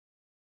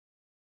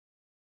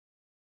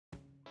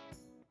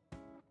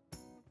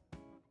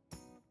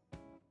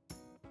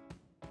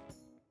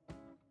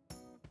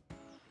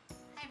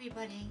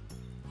everybody,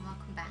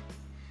 welcome back.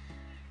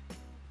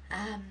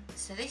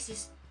 So this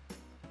is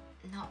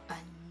not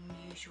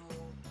unusual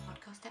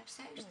podcast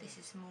episodes, this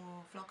is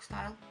more vlog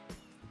style,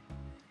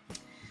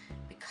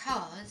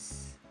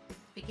 because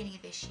beginning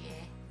of this year,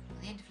 or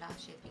the end of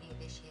last year, the beginning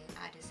of this year,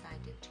 I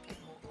decided to get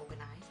more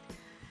organised,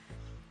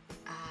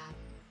 and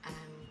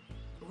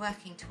I'm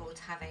working towards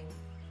having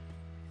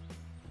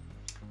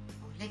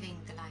or living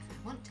the life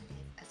I want to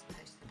live as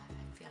opposed to the life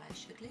I feel I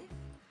should live.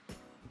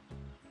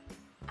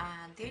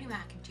 And the only way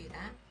I can do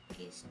that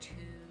is to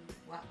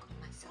work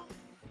on myself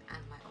and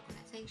my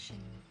organisation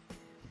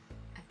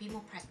and be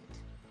more present.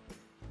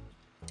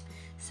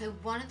 So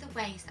one of the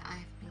ways that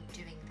I've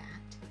been doing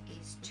that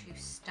is to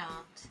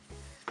start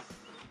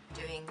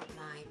doing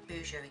my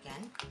Bujo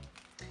again.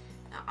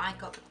 Now I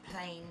got the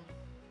plain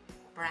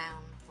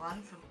brown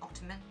one from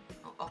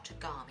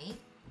Ottergami,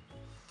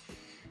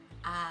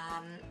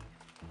 and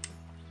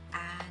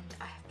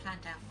I have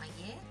planned out my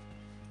year.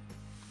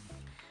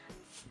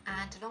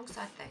 And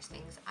alongside those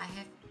things, I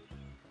have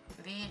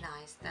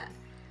realised that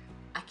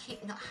I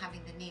keep not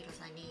having the needles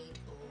I need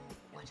or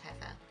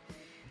whatever.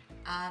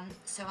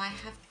 So I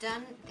have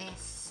done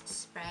this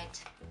spread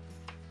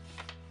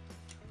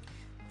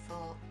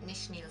for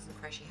knit needles and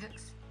crochet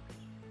hooks.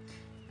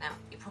 Now,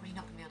 you're probably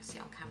not going to be able to see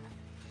it on camera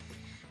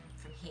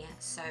from here,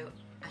 so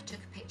I took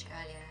a picture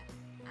earlier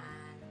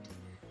and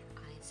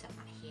I'll insert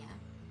that here.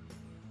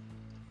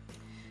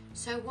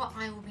 So what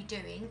I will be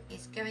doing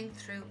is going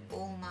through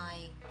all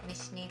my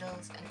knit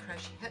needles and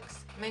crochet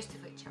hooks, most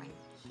of which are in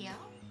here,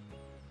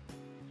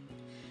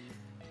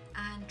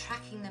 and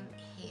tracking them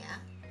here,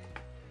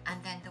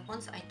 and then the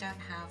ones that I don't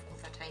have or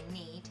that I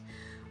need,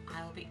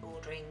 I will be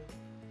ordering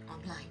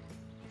online.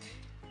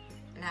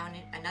 Now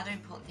another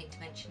important thing to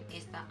mention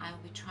is that I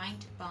will be trying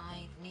to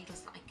buy the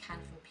needles that I can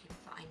from people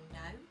that I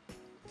know,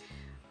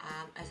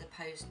 as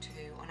opposed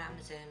to on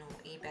Amazon or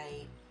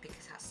eBay,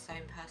 because that's so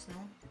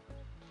impersonal.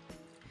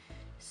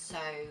 So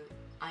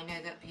I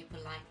know that people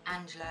like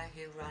Angela,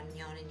 who run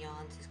Yarn and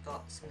Yarns, has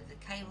got some of the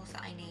cables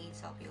that I need,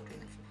 so I'll be ordering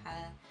them from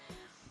her.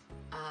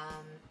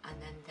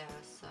 And then there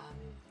are some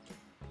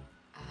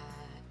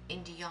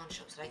indie yarn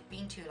shops that I've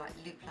been to, like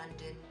Loop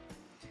London,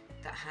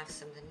 that have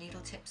some of the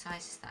needle tip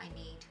sizes that I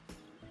need.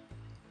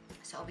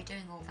 So I'll be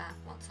doing all that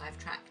once I've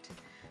tracked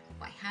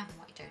what I have and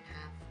what I don't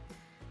have.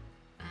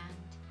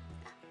 And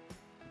yeah.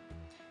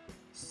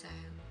 So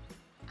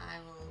I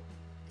will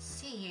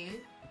see you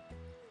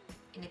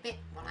in a bit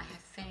when I have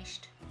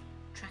finished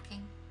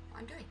tracking what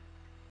I'm doing.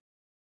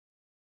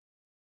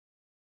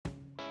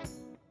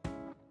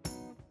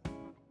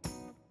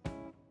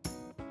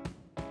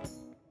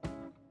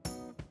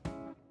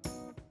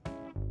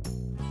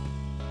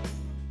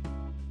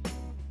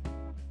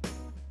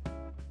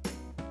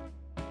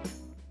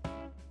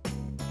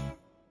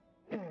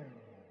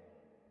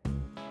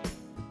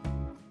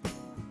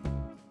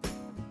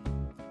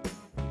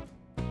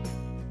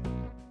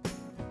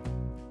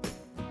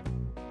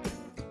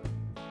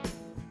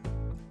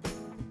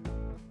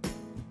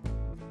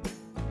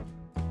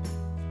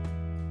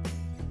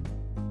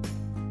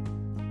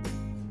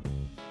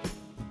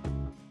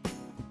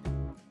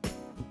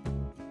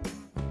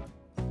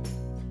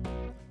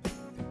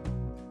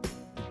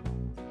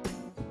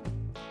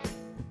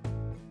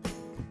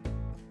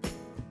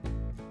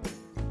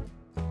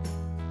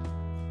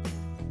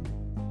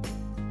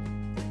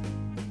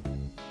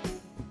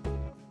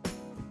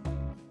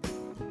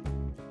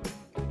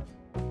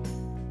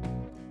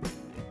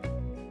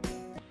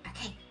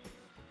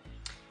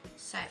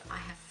 So I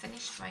have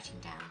finished writing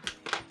down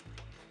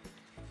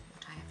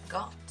what I have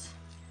got.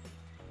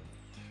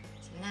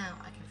 So now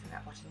I can figure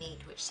out what I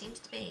need, which seems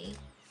to be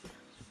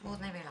more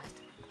than I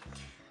realised.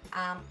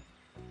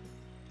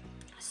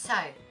 So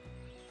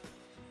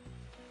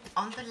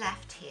on the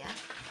left here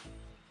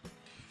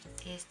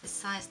is the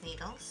size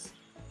needles,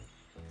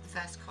 the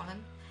first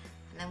column,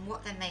 and then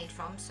what they're made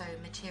from, so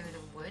material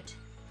and wood.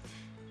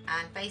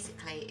 And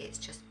basically it's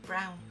just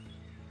brown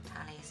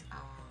tallies are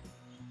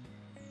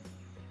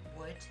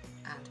wood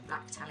and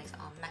black tallies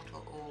are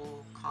metal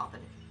or carbon.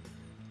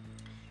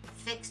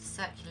 Fixed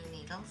circular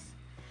needles.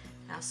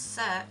 Now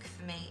circ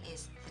for me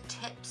is the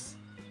tips,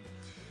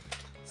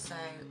 so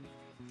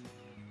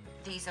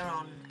these are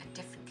on a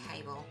different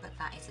cable, but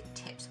that is a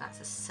tip, so that's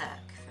a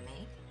circ for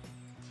me.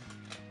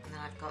 And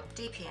then I've got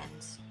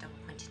DPNs, double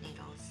pointed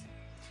needles,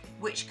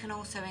 which can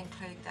also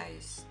include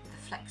those,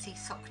 the flexi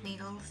sock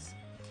needles,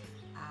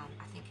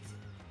 I think it's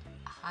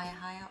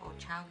Haya or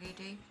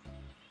Chowgudu.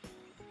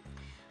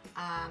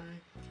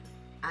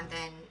 And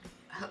then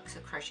hooks, or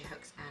crochet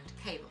hooks, and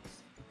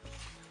cables.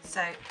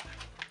 So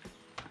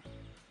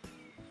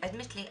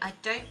admittedly I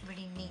don't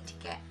really need to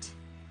get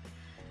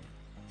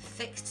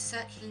fixed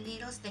circular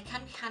needles. They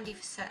can be handy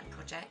for certain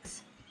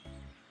projects,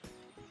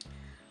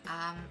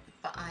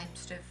 but I'm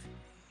sort of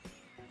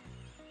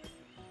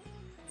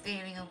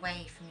veering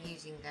away from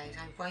using those.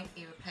 I won't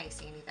be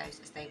replacing any of those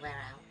as they wear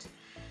out.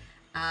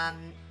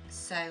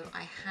 So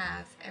I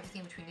have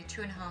everything between a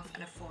 2.5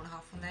 and a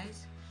 4.5 on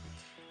those.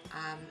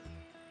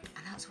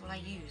 And that's all I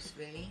use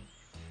really.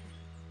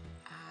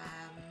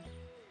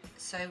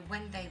 so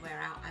when they wear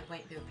out I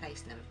won't be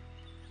replacing them.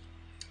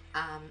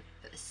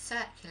 But the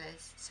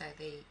circulars, so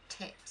the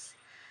tips,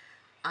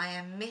 I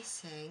am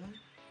missing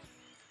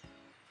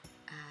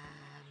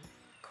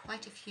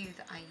quite a few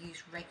that I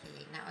use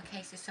regularly. Now,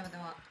 okay, so some of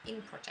them are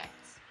in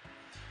projects.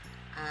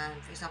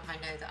 For example, I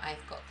know that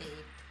I've got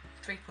the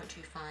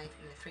 3.25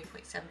 and the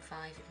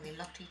 3.75 in the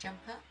Lottie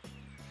jumper.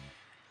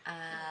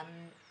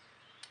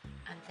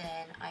 And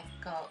then I've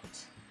got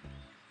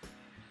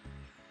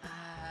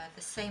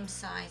the same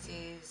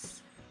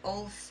sizes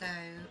also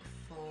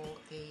for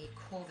the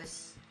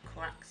Corvus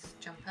Corax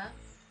jumper,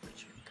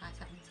 which you guys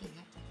haven't seen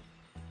yet.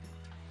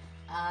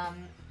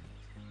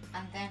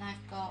 And then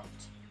I've got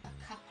a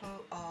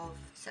couple of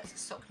sets of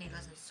sock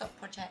needles and sock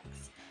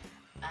projects,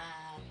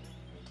 and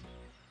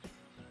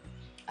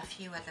a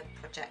few other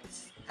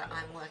projects that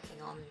I'm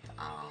working on that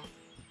are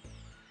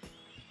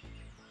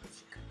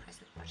secret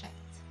present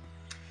projects.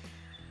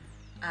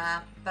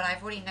 But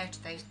I've already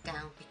noted those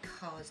down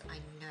because I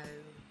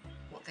know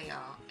what they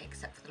are,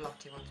 except for the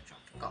Lottie ones which I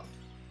forgot.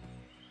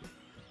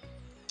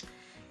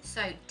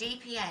 So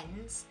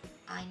DPNs,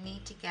 I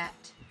need to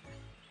get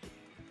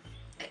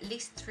at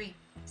least 3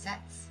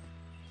 sets,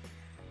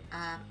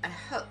 and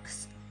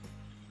hooks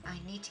I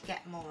need to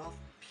get more of,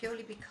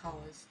 purely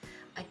because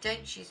I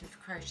don't use them for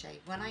crochet.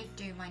 When I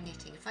do my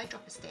knitting, if I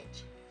drop a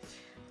stitch,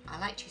 I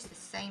like to use the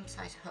same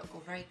size hook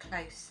or very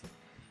close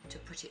to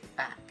put it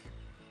back.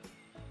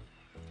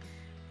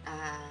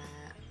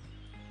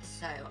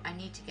 So I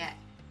need to get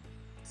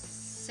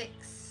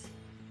 6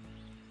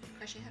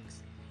 crochet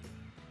hooks.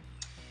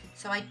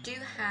 So I do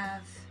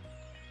have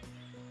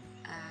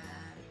a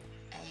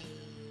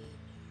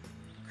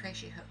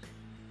crochet hook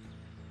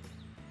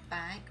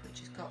bag which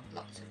has got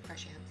lots of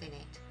crochet hooks in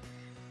it,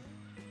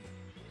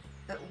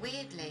 but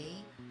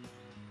weirdly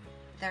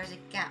there is a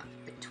gap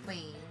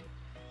between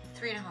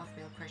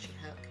 3.5mm crochet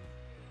hook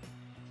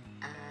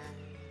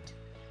and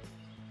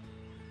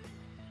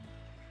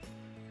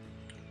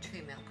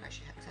 2mm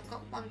crochet hooks. I've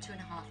got one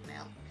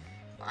 2.5mm,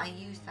 but I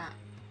use that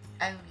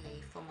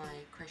only for my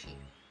crochet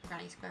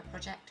granny square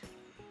project.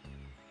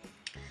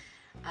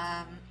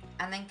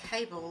 And then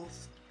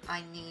cables,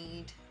 I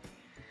need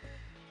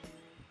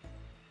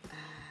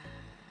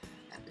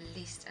at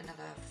least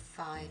another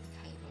 5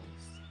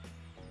 cables,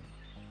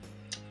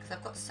 because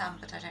I've got some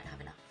but I don't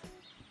have enough.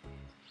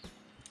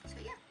 So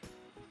yeah,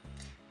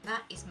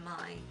 that is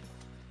my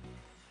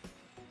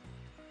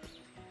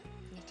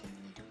knitting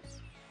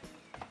needles.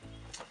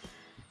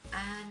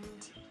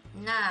 And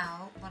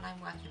now when I'm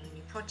working on a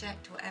new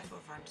project or whatever,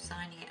 or I'm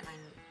designing it and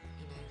I'm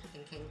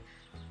thinking,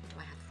 do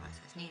I have the right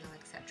size needle,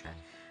 etc.,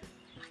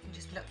 I can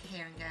just look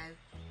here and go,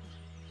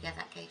 yeah,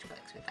 that gauge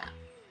works with that.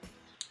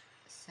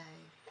 So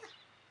yeah,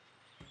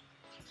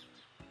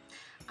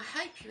 I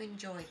hope you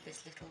enjoyed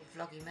this little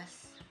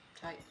vloggimus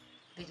type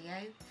video.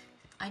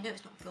 I know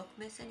it's not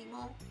vlogmas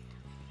anymore.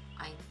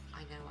 I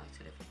know I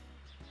sort of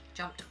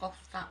jumped off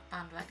that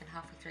bandwagon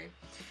halfway through,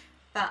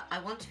 but I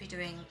want to be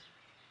doing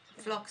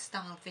vlog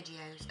style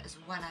videos as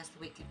well as the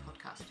weekly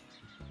podcast.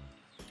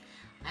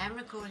 I am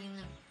recording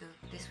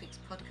this week's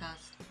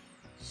podcast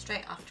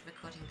straight after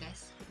recording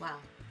this. Well,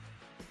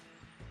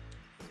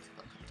 once I've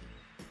got company.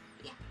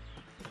 Yeah.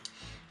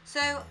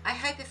 So I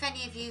hope if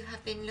any of you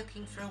have been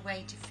looking for a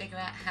way to figure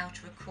out how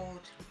to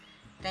record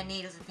their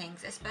needles and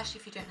things, especially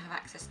if you don't have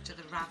access to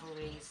the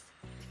Ravelry's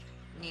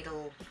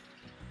needle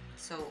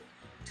sort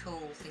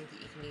tool thing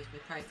that you can use in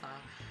your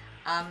profile,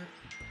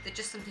 that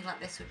just something like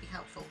this would be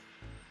helpful.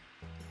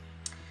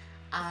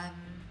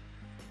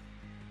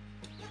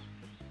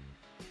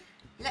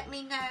 Let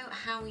me know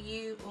how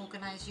you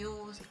organise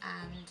yours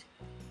and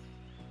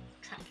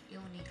track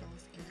your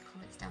needles in the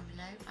comments down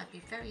below. I'd be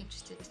very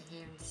interested to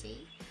hear and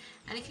see.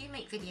 And if you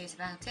make videos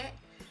about it,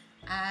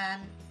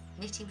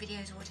 knitting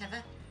videos or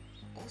whatever,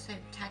 also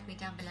tag me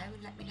down below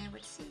and let me know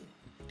where to see you.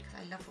 Because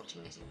I love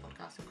watching knitting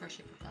podcasts and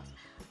crochet podcasts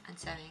and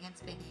sewing and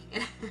spinning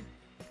and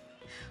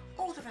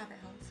all the rabbit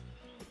holes.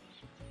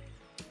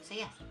 So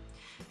yes,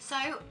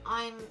 so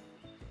I'm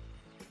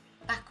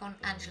back on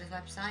Angela's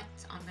website,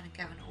 so I'm going to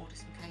go and order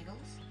some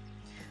cables.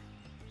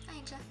 Hi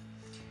Angela.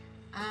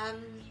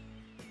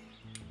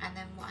 And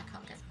then what I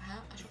can't get from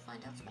her, I shall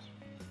find elsewhere.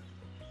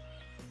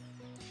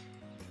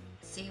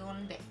 See you all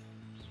in a bit.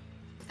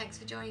 Thanks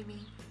for joining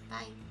me.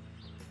 Bye.